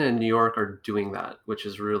 Michigan and New York are doing that, which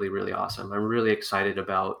is really, really awesome. I'm really excited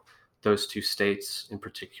about those 2 states in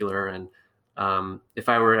particular. And if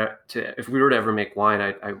we were to ever make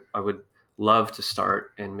wine, I would love to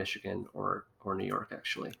start in Michigan or New York,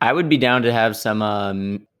 actually. I would be down to have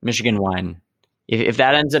some Michigan wine. If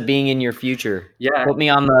that ends up being in your future, put me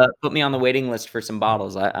on the waiting list for some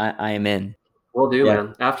bottles. I am in. Will do,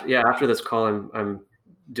 man. After this call, I'm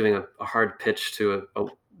doing a hard pitch to a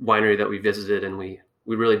winery that we visited, and we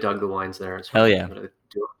really dug the wines there. So hell yeah! I'm gonna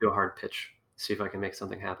do a hard pitch, see if I can make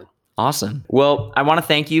something happen. Awesome. Well, I want to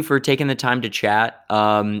thank you for taking the time to chat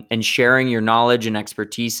and sharing your knowledge and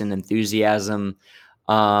expertise and enthusiasm.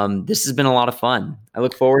 This has been a lot of fun. I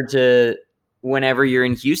look forward to whenever you're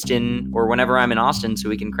in Houston or whenever I'm in Austin so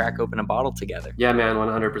we can crack open a bottle together. Yeah, man,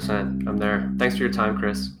 100%. I'm there. Thanks for your time,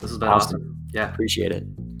 Chris. This has been awesome. Yeah. Appreciate it.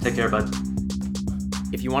 Take care, bud.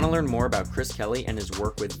 If you want to learn more about Chris Kelly and his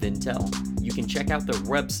work with Vintel, you can check out their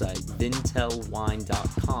website,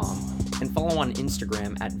 vintelwine.com, and follow on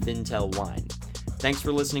Instagram at vintelwine. Thanks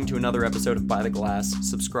for listening to another episode of By the Glass.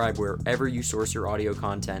 Subscribe wherever you source your audio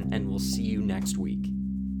content, and we'll see you next week.